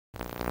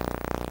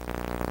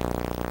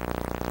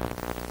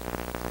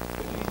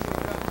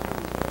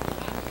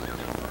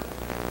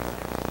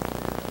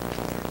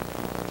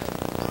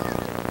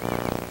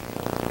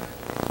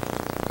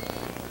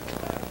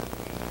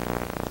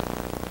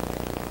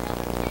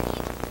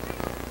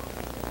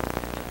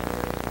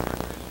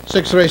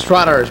Six race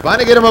trotters, trying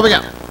to get him moving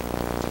up.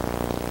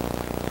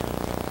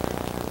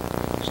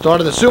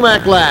 Start of the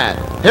Sumac Lad.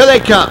 Here they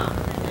come.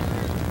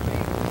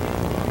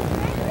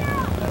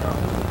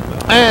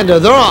 And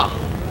they're off.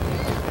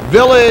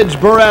 Village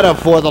Beretta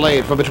for the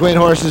lead from between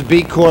horses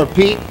B-Core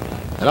Pete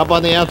and up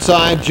on the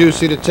outside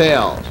Juicy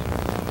Details.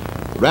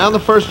 Around the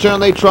first turn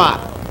they trot.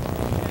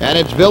 And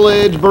it's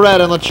Village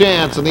Beretta and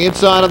LaChance on the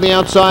inside, on the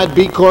outside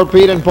B-Core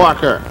Pete and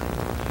Parker.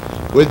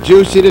 With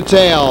Juicy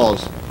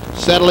Details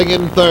settling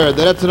in third.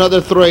 Then it's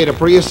another three to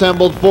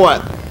pre-assembled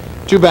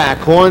fourth. Two back,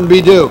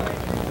 Hornby Duke.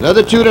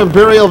 Another two to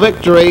Imperial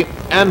Victory.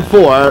 And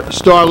four,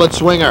 Starlet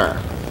Swinger.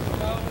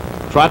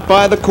 Trot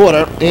by the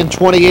quarter in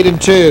 28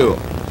 and 2.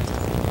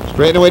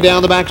 Straightening away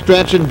down the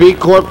backstretch and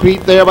B-Core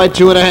Pete there by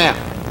 2.5.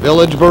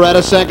 Village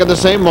Beretta second, the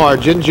same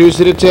margin.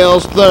 Juicy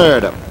Details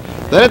third.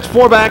 Then it's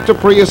four back to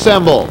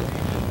pre-assembled.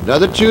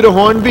 Another two to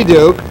Hornby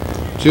Duke.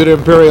 Two to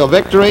Imperial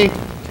Victory.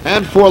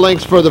 And 4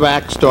 lengths further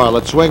back,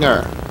 Starlet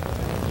Swinger.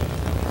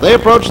 They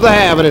approach the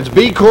half, and it's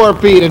B-Core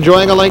Pete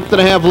enjoying a length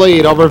and a half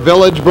lead over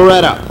Village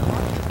Beretta.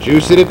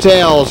 Juicy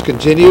Details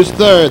continues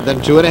third, then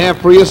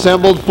 2.5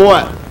 pre-assembled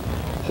fourth.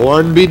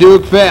 Hornby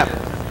Duke fifth.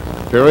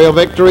 Imperial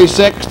Victory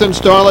sixth, and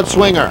Starlet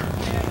Swinger.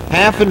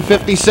 Half in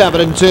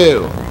 57 and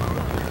 2.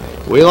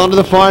 Wheel onto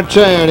the far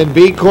turn, and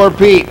B-Core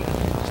Pete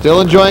still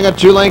enjoying a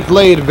 2-length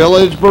lead.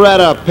 Village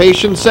Beretta,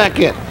 patient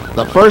second.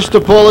 The first to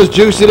pull is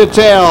Juicy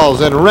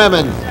Details, and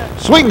Remen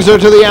swings her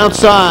to the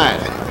outside.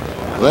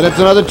 Then it's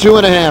another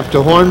 2.5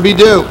 to Hornby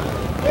Duke.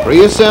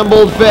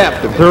 Pre-assembled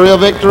fifth, Imperial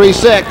Victory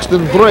sixth,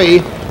 and 3,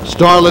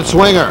 Starlet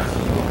Swinger.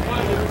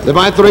 They're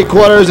by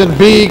 3/4 and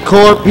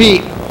B-Core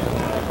Pete.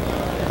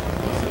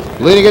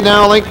 Leading it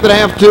now a length and a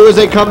half, 2 as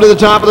they come to the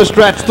top of the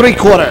stretch.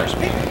 3/4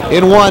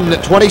 in 1,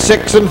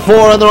 26 and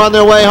 4, and they're on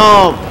their way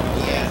home.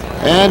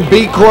 And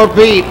B-Core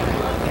Pete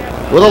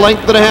with a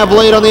length and a half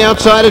lead on the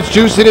outside. It's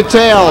Juicy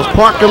Details.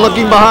 Parker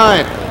looking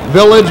behind.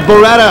 Village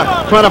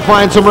Beretta trying to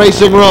find some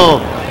racing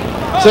room.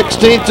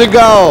 16th to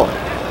go.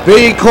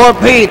 B-Core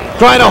Pete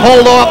trying to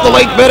hold off the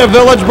late bit of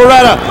Village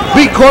Beretta.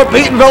 B-Core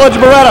Pete and Village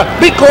Beretta.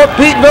 B-Core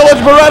Pete and Village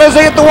Beretta as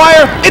they hit the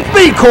wire. It's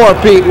B-Core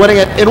Pete winning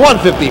it in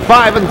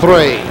 1:55 and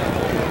 3.